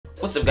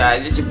What's up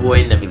guys, it's your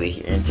boy Nebula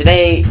here, and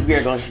today we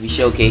are going to be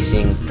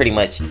showcasing pretty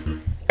much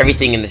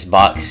everything in this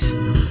box.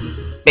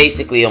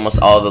 Basically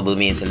almost all the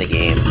Loomians in the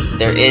game.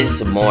 There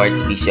is more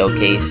to be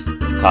showcased,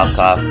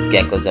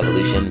 Gecko's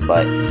evolution,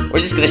 but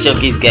we're just going to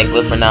showcase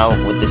Gecko for now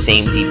with the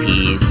same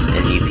DPs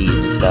and UPs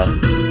and stuff,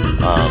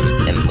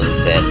 and the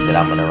moveset that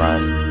I'm going to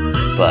run.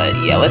 But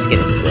yeah, let's get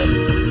into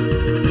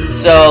it.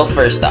 So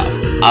first off,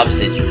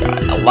 Obsidian.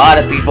 A lot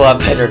of people have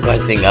been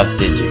requesting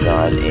Obsidian,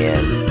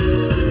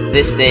 and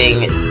this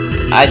thing,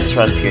 I just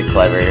run Pure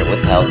Clever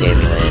with Health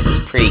Amulet.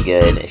 It's pretty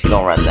good. If you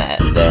don't run that,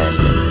 then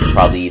you're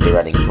probably either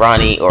running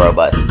Brawny or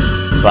Robust.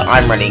 But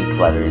I'm running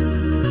Clever.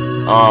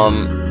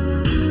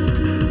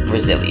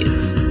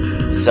 Resilience.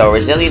 So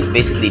Resilience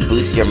basically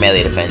boosts your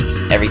melee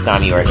defense every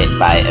time you are hit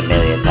by a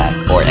melee attack,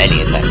 or any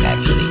attack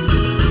actually,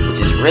 which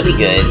is really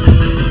good,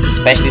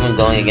 especially when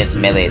going against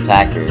melee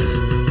attackers,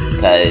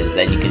 because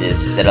then you can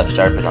just set up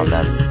Sharpen on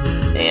them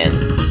and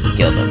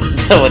kill them.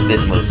 With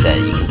this moveset,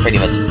 you can pretty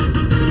much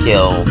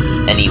kill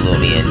any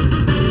Loomian.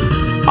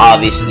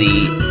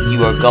 Obviously,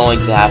 you are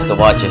going to have to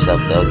watch yourself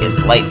though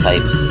against light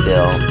types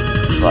still,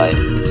 but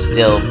it's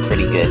still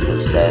pretty good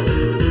moveset.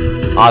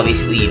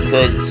 Obviously, you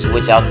could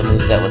switch out the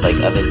moveset with like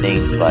other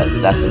things, but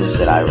that's the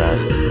moveset I run.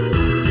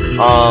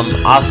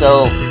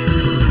 Also,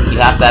 you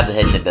have to have the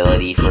hidden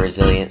ability for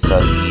Resilience, so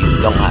if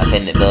you don't have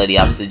hidden ability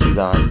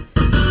Obsidian,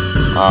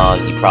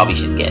 you probably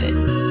should get it.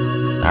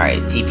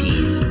 Alright,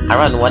 TPs. I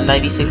run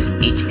 196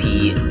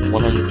 HP,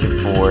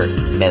 104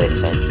 melee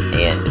defense,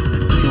 and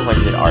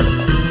 200 R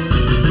defense.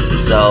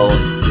 So,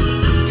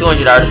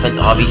 200 R defense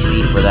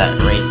obviously for that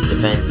ranged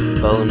defense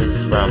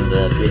bonus from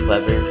the Pure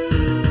Clever.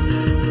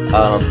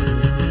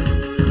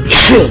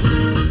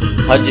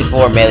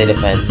 104 melee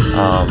defense,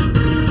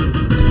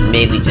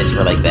 mainly just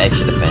for like the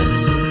extra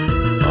defense.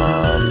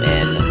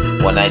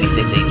 And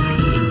 196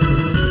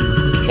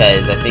 HP,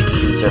 because I think you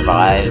can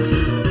survive.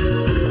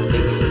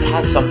 It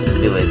has something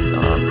to do with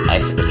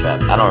Icicle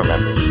Trap. I don't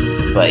remember.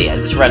 But yeah,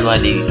 just run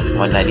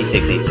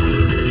 196 HP.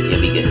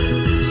 You'll be good.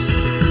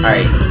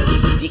 Alright,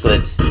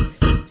 T-Clips.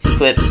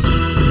 T-Clips,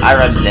 I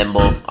run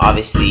Nimble.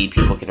 Obviously,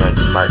 people can run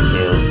Smart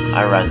too.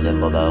 I run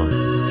Nimble though.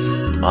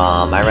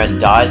 I run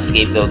Dodge,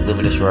 Scapegoat,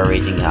 Luminous Roar,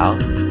 Raging Howl.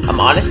 I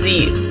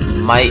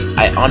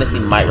honestly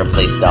might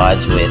replace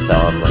Dodge with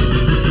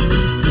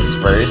the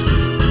Spurs,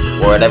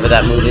 or whatever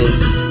that move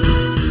is.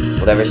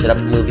 Whatever setup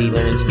move he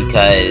learns,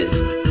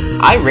 because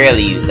I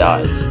rarely use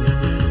Dodge.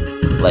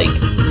 Like,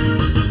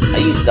 I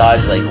use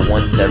Dodge like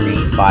once every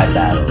 5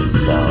 battles,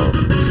 so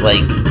it's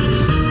like,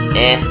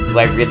 do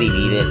I really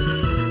need it?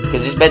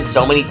 Because there's been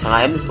so many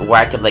times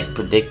where I could like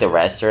predict the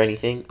rest or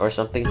anything, or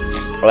something,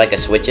 or like a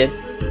switch it,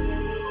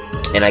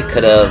 and I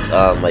could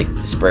have like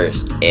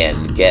dispersed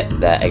and get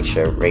that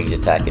extra range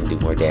attack and do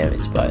more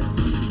damage, but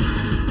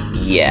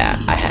yeah,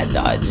 I had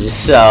Dodge.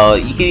 So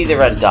you can either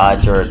run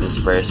Dodge or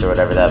disperse or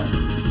whatever that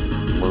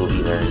move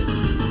he learns.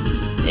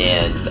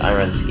 And I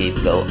run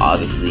Scapegoat,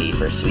 obviously,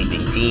 for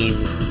sweeping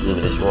teams,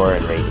 Luminous Roar,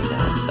 and Raging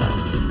Howl, so,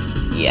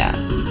 yeah.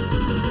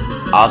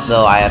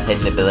 Also, I have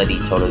hidden ability,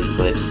 Total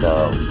Eclipse,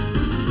 so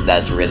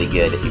that's really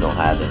good if you don't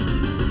have it.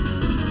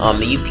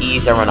 The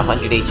UPs, I run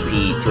 100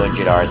 HP,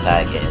 200 R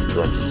attack, and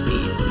 200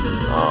 speed.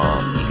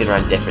 You can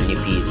run different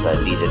UPs, but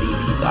these are the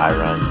UPs I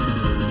run,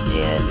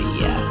 and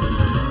yeah.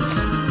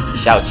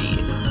 Shouty,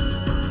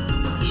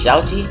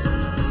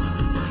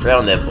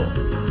 Frail Nimble.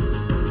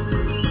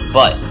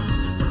 But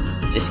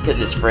just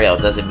because it's frail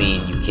doesn't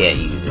mean you can't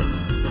use it.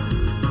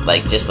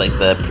 Like, just like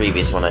the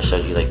previous one I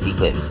showed you, like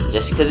T-Clips.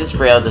 Just because it's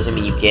frail doesn't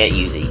mean you can't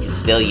use it. You can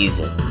still use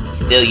it. It's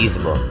still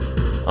usable.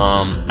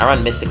 I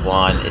run Mystic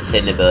Wand. It's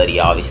hidden ability,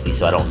 obviously,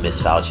 so I don't miss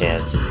Foul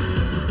Chance.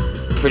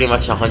 Pretty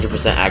much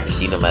 100%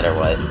 accuracy no matter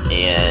what.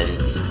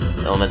 And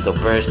Elemental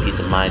Burst, Peace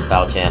of Mind,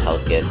 Foul Chance,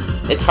 Health Kit.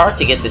 It's hard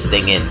to get this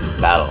thing in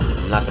battle,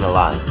 I'm not gonna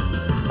lie.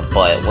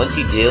 But once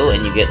you do,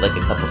 and you get like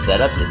a couple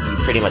setups, you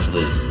pretty much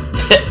lose.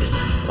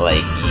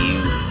 Like, you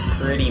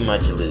pretty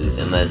much lose,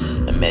 unless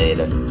a melee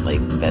like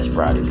Best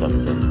Bradu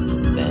comes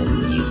in, then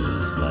you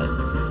lose. But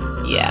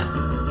yeah,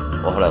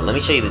 well, hold on, let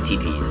me show you the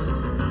TPs.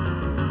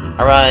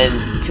 I run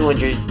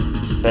 200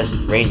 best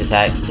range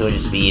attack, 200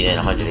 speed, and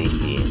 100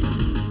 HP.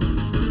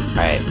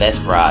 Alright,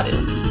 Best Bradu.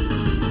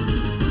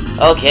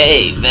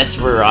 Okay,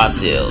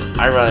 Vesperatu.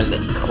 I run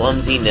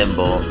Clumsy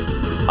Nimble.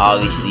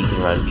 Obviously you can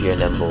run Pure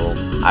Nimble.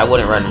 I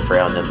wouldn't run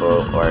Frail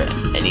Nimble or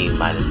any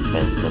minus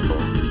defense Nimble.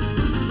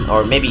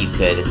 Or maybe you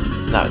could,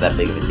 it's not that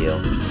big of a deal.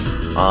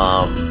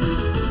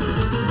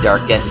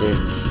 Dark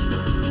Essence.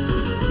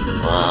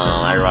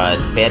 I run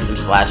Phantom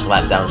Slash,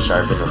 Slapdown,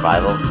 Sharpen,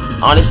 Revival.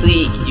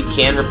 Honestly, you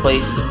can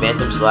replace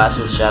Phantom Slash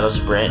with Shadow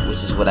Sprint,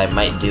 which is what I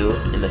might do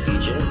in the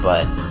future,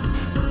 but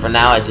for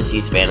now I just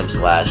use Phantom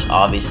Slash.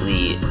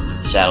 Obviously,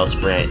 Shadow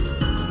Sprint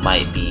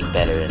might be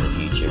better in the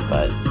future,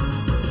 but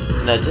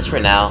no, just for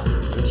now,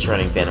 I'm just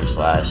running Phantom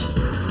Slash.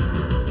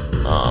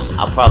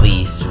 I'll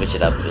probably switch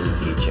it up in the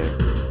future.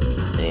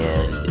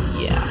 And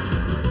yeah,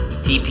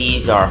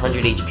 TPs are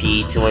 100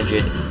 HP,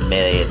 200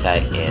 melee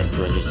attack, and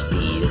 200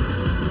 speed.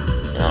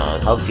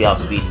 Helps you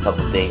outspeed a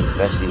couple things,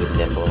 especially with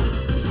Nimble.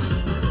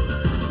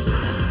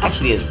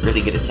 actually has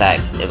really good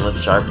attack, and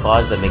with Sharp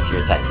Claws, that makes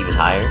your attack even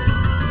higher.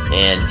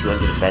 And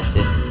 200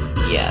 invested,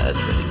 yeah,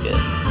 that's really good.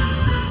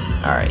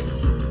 Alright.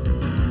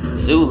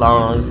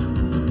 Zulong.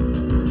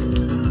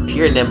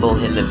 Pure Nimble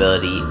hidden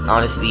ability.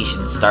 Honestly, you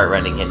should start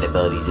running hidden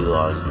ability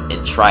Zulong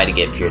and try to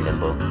get Pure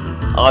Nimble.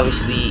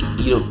 Obviously,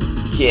 you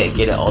can't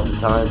get it all the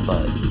time,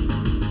 but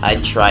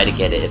I'd try to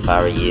get it if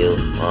I were you.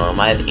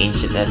 I have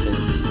Ancient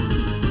Essence.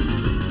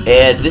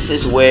 And this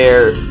is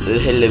where the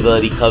hidden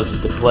ability comes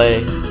into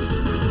play.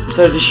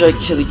 Thunder Strike,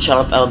 Chili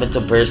Chomp,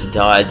 Elemental Burst,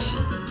 Dodge.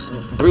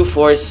 Brute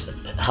Force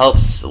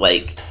helps,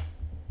 like,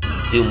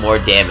 do more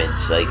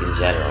damage, like, in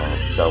general.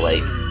 So,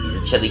 like,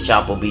 your Chili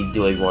Chomp will be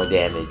doing more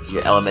damage.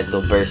 Your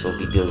Elemental Burst will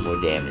be doing more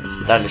damage.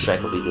 Thunder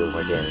Strike will be doing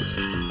more damage.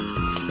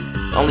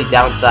 The only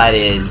downside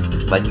is,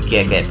 like, you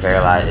can't get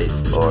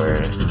paralyzed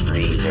or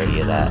freeze or any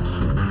of that.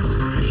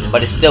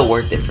 But it's still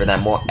worth it for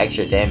that more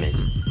extra damage.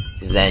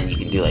 Because then you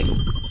can do,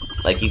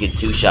 like you could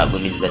two-shot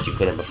Loomians that you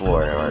couldn't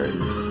before, or,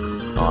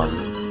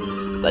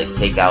 like,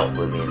 take out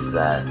Loomians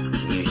that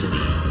usually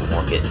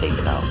won't get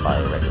taken out by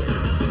a regular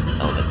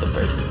Elemental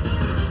Burst.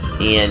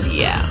 And,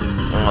 yeah.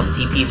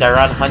 TPs are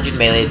around 100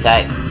 melee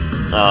attack.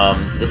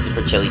 This is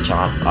for Chili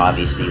Chomp,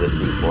 obviously, with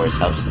Brute Force.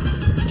 Helps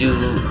do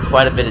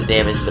quite a bit of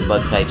damage to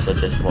bug types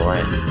such as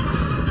Florent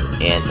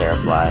and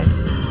Terrafly.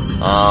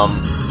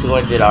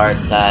 200 art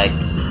attack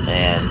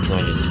and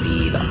 200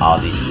 speed.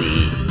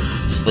 Obviously,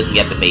 just looking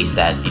at the base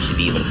stats, you should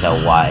be able to tell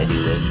why I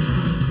do this.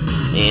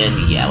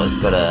 And yeah, let's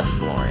go to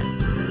Florent.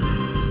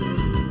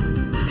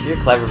 Pure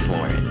Clever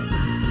Florent.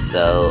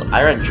 So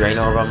I run Drain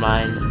Orb on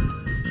mine.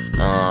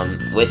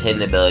 With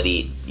hidden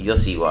ability, you'll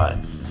see why.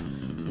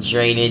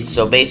 Drainage.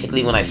 So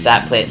basically, when I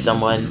sap plant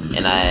someone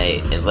and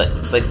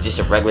it's like just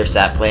a regular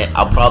sap plant,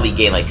 I'll probably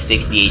gain like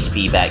 60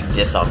 HP back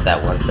just off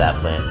that one sap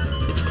plant.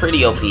 It's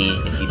pretty OP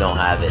if you don't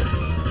have it.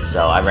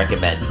 So I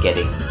recommend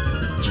getting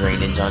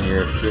Drainage on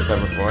your Pure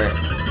Clever Florent.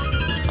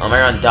 I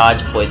run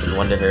Dodge, Poison,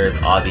 Wonder Herb,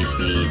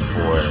 obviously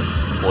for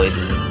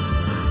poison.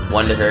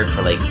 Wonder Herb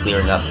for like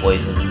clearing up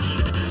poisons.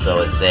 So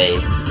let's say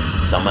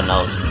someone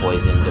else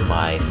poisoned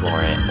my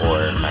Florent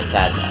or my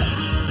Tad,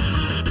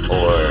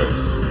 or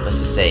let's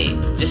just say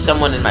just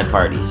someone in my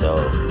party. So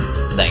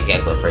that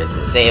Gecko, for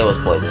instance, say it was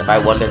poison. If I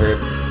Wonder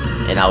Herb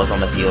and I was on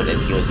the field and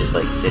he was just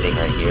like sitting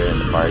right here in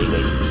the party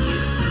waiting to be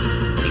used,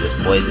 and he was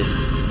poisoned,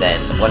 then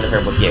Wonder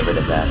Herb would get rid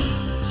of that.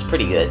 It's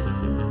pretty good.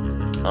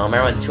 I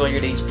run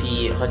 200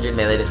 HP, 100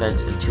 melee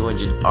defense, and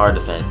 200 R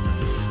defense.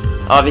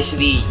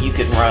 Obviously, you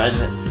could run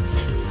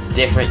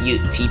different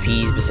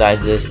TPs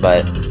besides this,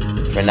 but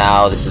for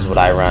now, this is what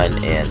I run,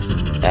 and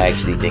I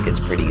actually think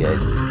it's pretty good.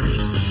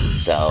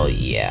 So,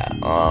 yeah.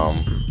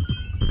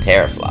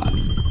 Terrafly.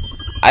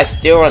 I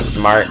still run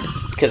Smart,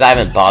 because I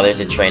haven't bothered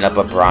to train up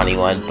a Brawny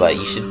one, but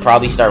you should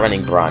probably start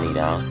running Brawny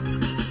now.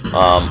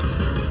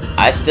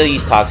 I still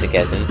use Toxic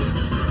Essence,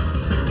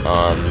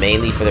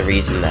 mainly for the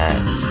reason that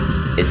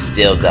it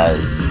still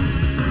does,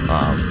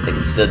 it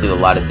can still do a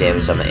lot of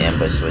damage on the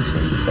ambush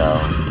switching, so,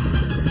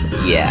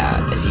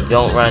 yeah, if you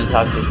don't run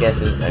Toxic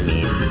Essence, I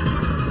mean,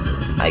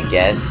 I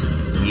guess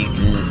you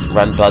can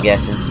run Bug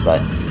Essence, but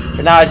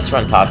for now I just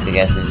run Toxic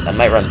Essence. I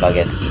might run Bug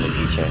Essence in the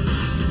future.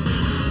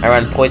 I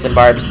run Poison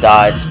Barbs,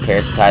 Dodge,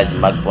 Parasitize, and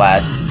Mug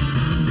Blast.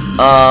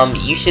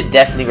 You should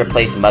definitely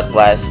replace Mug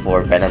Blast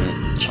for Venom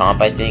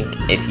Chomp, I think,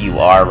 if you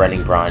are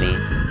running Brawny.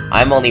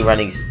 I'm only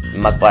running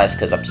Mug Blast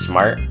because I'm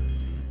smart.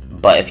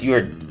 But if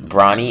you're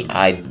Brawny,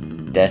 I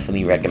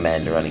definitely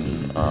recommend running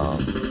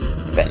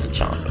Venom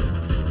Chomp.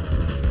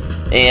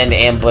 And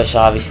Ambush,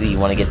 obviously, you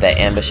want to get that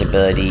Ambush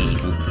ability. You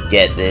can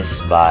get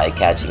this by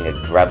catching a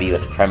Grubby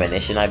with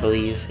Premonition, I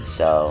believe.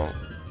 So,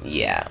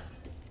 yeah.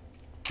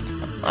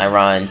 I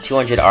run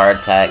 200 R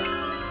attack,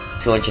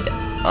 200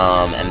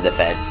 M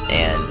defense,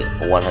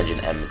 and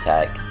 100 M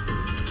attack.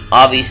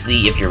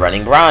 Obviously, if you're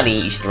running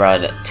Brawny, you should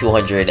run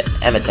 200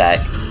 M attack,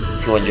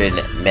 200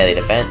 melee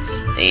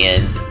defense,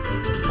 and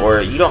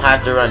or you don't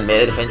have to run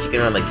melee defense, you can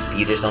run like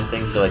speed or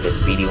something, so like a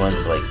speedy one,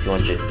 so like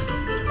 200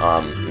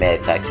 melee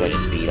attack, 200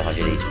 speed,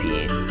 100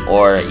 HP.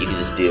 Or you can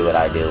just do what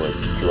I do,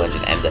 is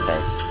 200 M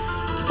defense,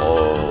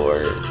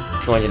 or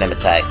 200 M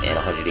attack and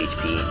 100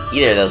 HP.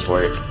 Either of those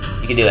work.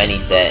 You can do any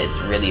set, it's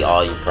really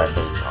all your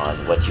preference on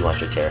what you want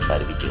your Terrafly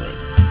to be doing.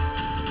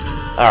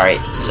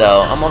 Alright,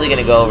 so I'm only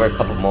gonna go over a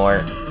couple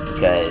more,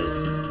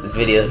 because this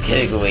video is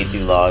getting way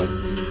too long.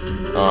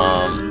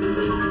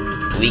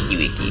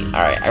 Wiki.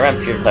 Alright, I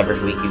run Pure Clever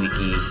for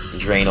Wiki.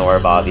 Drain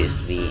Orb,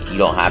 obviously. You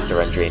don't have to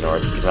run Drain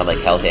Orb. You can run like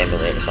Health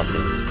Amulet or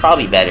something. It's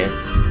probably better.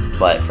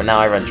 But for now,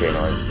 I run Drain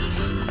Orb.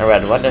 I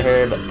run Wonder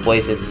Herb,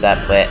 Poison, Sap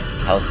Plant,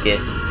 Health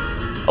Gift.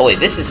 Oh wait,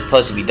 this is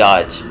supposed to be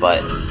Dodge,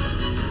 but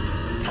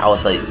I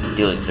was like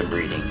doing some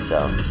breeding,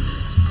 so.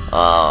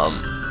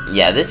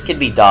 Yeah, this could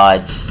be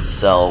Dodge.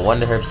 So,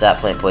 Wonder Herb, Sap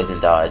Plant, Poison,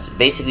 Dodge.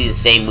 Basically the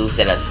same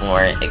moveset as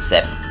Florent,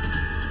 except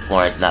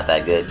Florent's not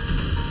that good.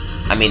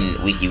 I mean,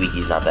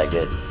 Wiki's not that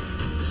good.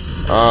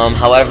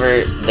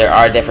 However, there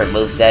are different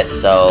movesets,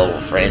 so,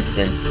 for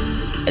instance,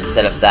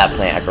 instead of Sap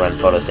Plant, I can run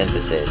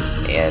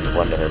Photosynthesis and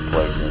Wonder Herb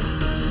Poison.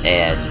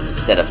 And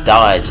instead of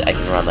Dodge, I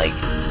can run, like,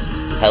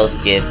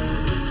 health gift,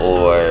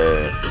 or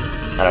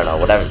I don't know,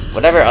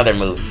 whatever other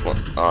move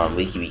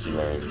Wiki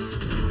learns.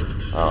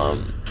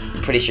 I'm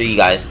pretty sure you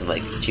guys can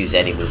like choose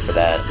any move for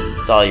that.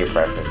 It's all your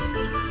preference.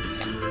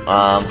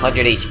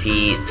 100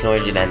 HP,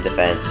 200 M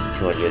defense,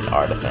 200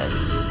 R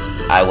defense.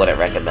 I wouldn't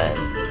recommend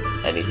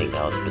anything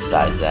else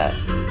besides that.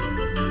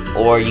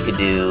 Or you could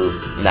do...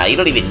 Nah, you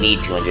don't even need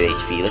 200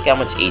 HP. Look how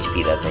much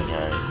HP that thing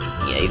has.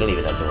 Yeah, you don't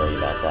even have to worry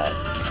about that.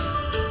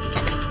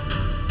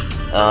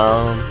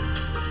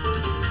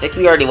 I think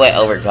we already went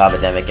over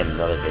Gobademic in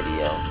another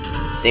video.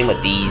 Same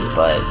with these,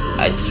 but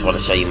I just want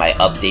to show you my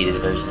updated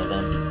version of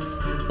them.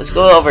 Let's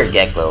go over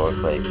Geklo real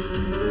quick.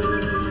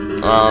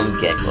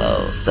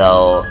 Geklo.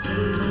 So,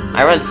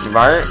 I run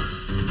Smart,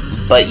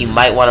 but you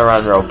might want to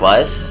run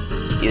Robust.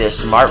 Either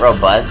Smart,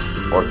 Robust,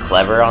 or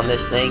Clever on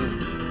this thing.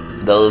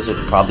 Those would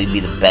probably be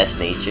the best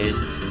natures.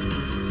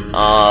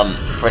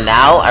 For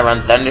now, I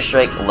run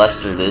Thunderstrike,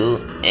 Luster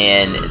Loot,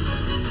 and...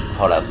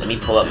 Hold up, let me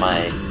pull up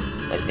my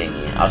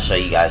thingy. I'll show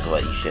you guys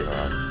what you should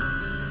run.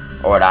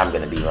 Or what I'm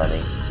going to be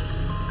running.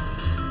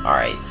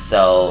 Alright,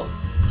 so...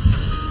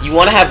 You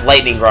want to have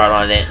Lightning Rod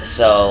on it,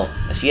 so...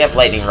 If you have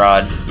Lightning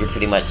Rod, you're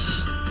pretty much,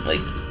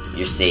 like,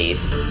 you're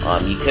safe.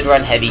 You could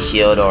run Heavy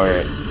Shield, or,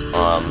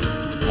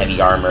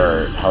 Heavy Armor,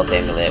 or Health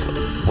Amulet.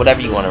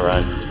 Whatever you want to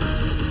run.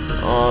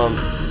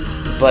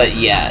 But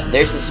yeah,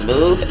 there's this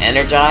move,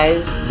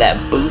 Energize, that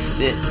boosts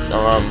its,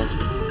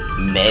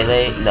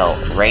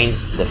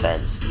 ranged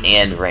defense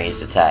and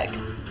ranged attack,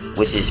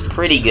 which is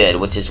pretty good,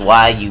 which is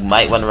why you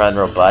might want to run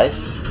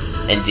Robust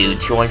and do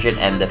 200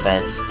 M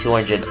defense,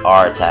 200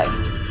 R attack,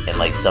 and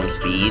like some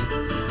speed,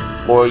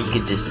 or you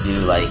could just do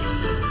like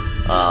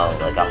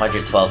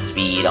 112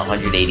 speed,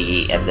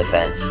 188 M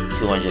defense,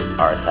 200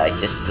 R attack,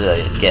 just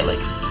to get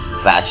like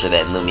faster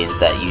than Loomians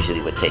that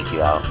usually would take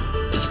you out.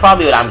 Which is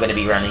probably what I'm going to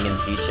be running in the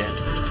future.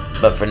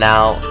 But for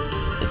now,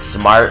 it's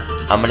Smart.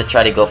 I'm going to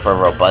try to go for a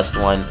Robust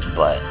one,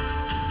 but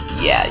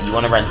yeah, you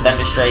want to run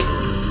Thunderstrike,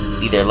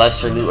 either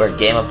Luster Loot or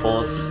Gamma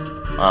Pulse.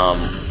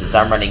 Since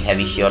I'm running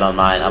Heavy Shield on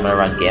mine, I'm going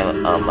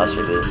to run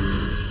Luster Loot.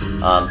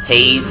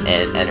 Tase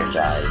and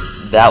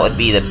Energize. That would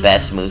be the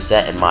best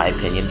moveset in my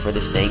opinion for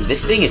this thing.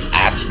 This thing is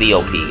actually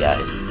OP,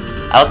 guys.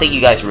 I don't think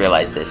you guys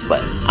realize this,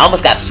 but I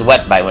almost got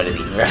swept by one of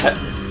these, right?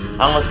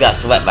 I almost got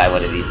swept by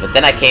one of these, but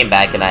then I came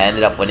back and I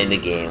ended up winning the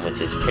game,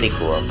 which is pretty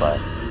cool, but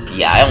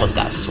yeah, I almost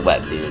got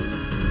swept, dude.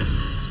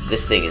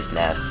 This thing is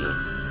nasty.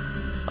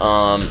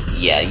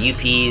 Yeah,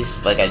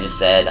 UPs, like I just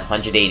said,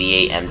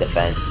 188 M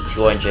defense,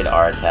 200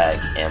 R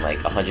attack, and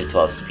like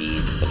 112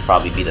 speed would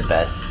probably be the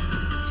best.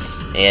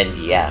 And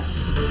yeah,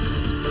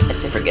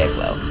 that's it for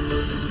Geklo.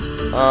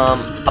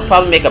 I'll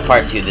probably make a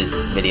part 2 of this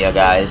video,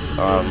 guys.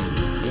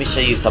 Let me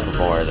show you a couple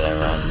more that I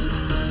run.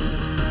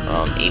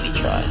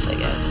 Avitross, I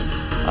guess.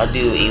 I'll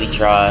do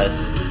Avitross,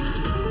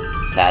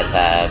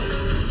 Tatab,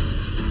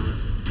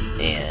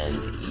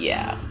 and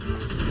yeah.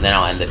 And then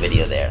I'll end the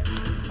video there.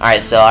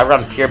 Alright, so I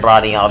run Pure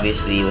Body,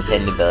 obviously, with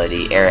Hidden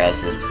Ability, Air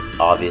Essence,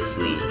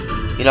 obviously.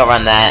 If you don't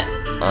run that,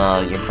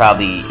 your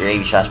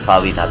Avitross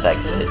probably not that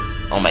good.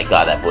 Oh my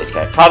god, that voice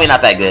crack. Probably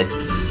not that good.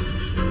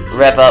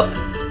 Rev Up,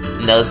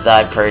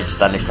 Nosedive, Purge,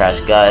 Thunder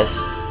Crash,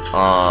 Gust.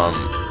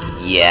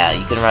 Yeah,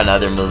 you can run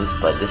other moves,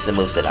 but this is the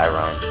moves that I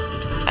run.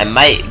 I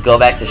might go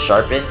back to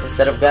Sharpen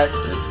instead of Gust.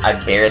 I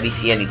barely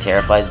see any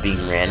Terraflies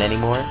being ran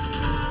anymore.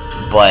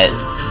 But,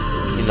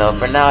 you know,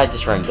 for now I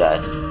just run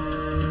Gust.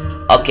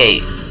 Okay,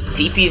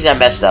 TPs I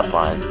messed up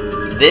on.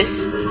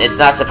 This, it's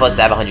not supposed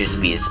to have 100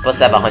 speed. It's supposed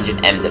to have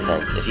 100 M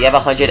defense. If you have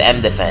 100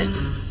 M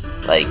defense,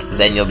 like,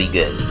 then you'll be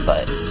good.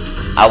 But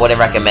I wouldn't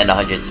recommend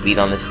 100 speed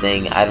on this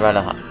thing. I'd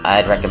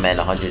recommend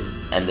 100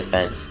 M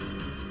defense,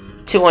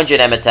 200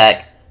 M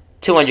attack,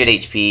 200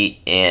 HP,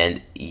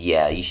 and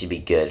yeah, you should be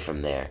good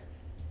from there.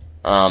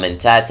 And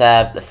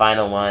Tatab, the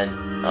final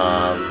one,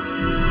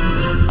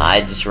 I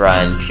just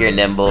run Pure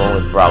Nimble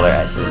with Brawler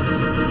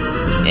Essence.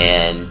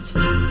 And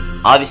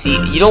obviously,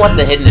 you don't want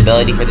the hidden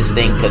ability for this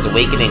thing, because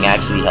Awakening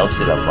actually helps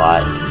it a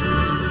lot.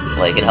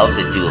 Like, it helps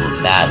it do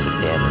massive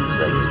damage,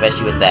 like,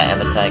 especially with that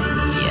M attack.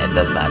 Yeah, it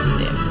does massive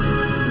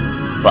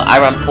damage. But I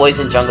run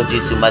Poison, Jungle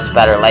Jutsu, Mud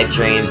Spatter, Life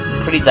Drain,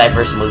 pretty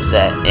diverse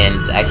moveset,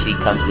 and it actually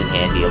comes in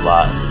handy a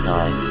lot of the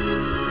times.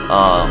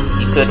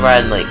 You could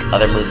run, like,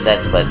 other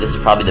movesets, but this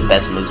is probably the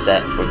best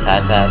moveset for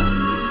Tatab.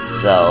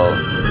 So,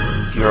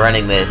 if you're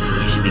running this,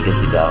 you should be good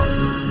to go.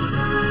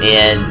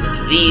 And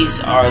these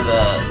are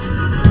the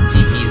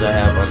TPs I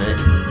have on it.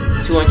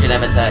 200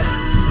 M attack,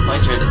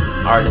 100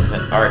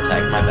 R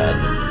attack, my bad,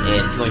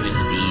 and 200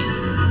 speed.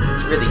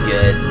 It's really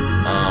good.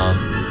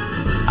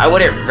 I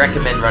wouldn't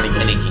recommend running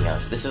anything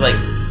else. This is like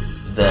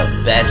the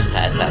best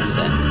Tatab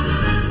set.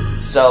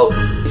 So,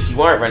 if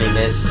you aren't running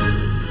this,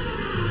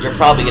 you're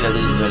probably going to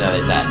lose to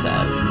another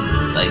Tatab.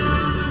 Like,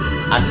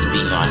 I'm just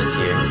being honest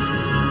here.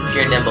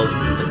 Pure Nimble's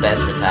the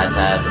best for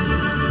Tatab.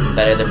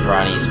 Better than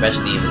Piranha,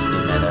 especially in this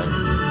new meta.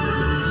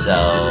 So,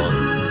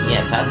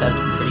 yeah, Tatab's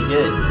pretty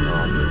good.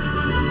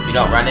 If you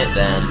don't run it,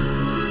 then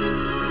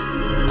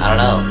I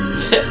don't know.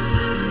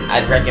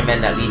 I'd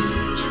recommend at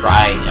least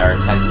trying or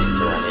attempting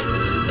to run it.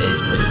 It is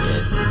pretty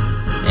good.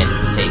 And if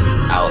you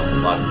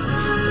lot of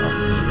Loomians on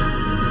the team.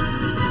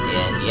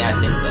 And yeah, I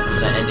think that I'm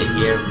gonna end it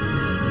here.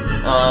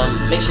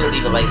 Make sure to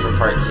leave a like for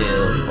part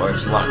 2, or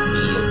if you want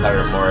me to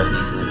cover more of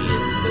these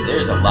Loomians, because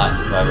there's a lot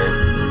to cover.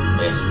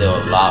 There's still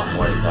a lot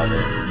more to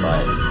cover,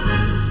 but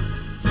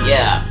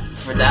yeah,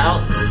 for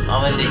now,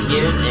 I'll end it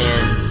here,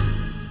 and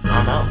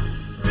I'm out.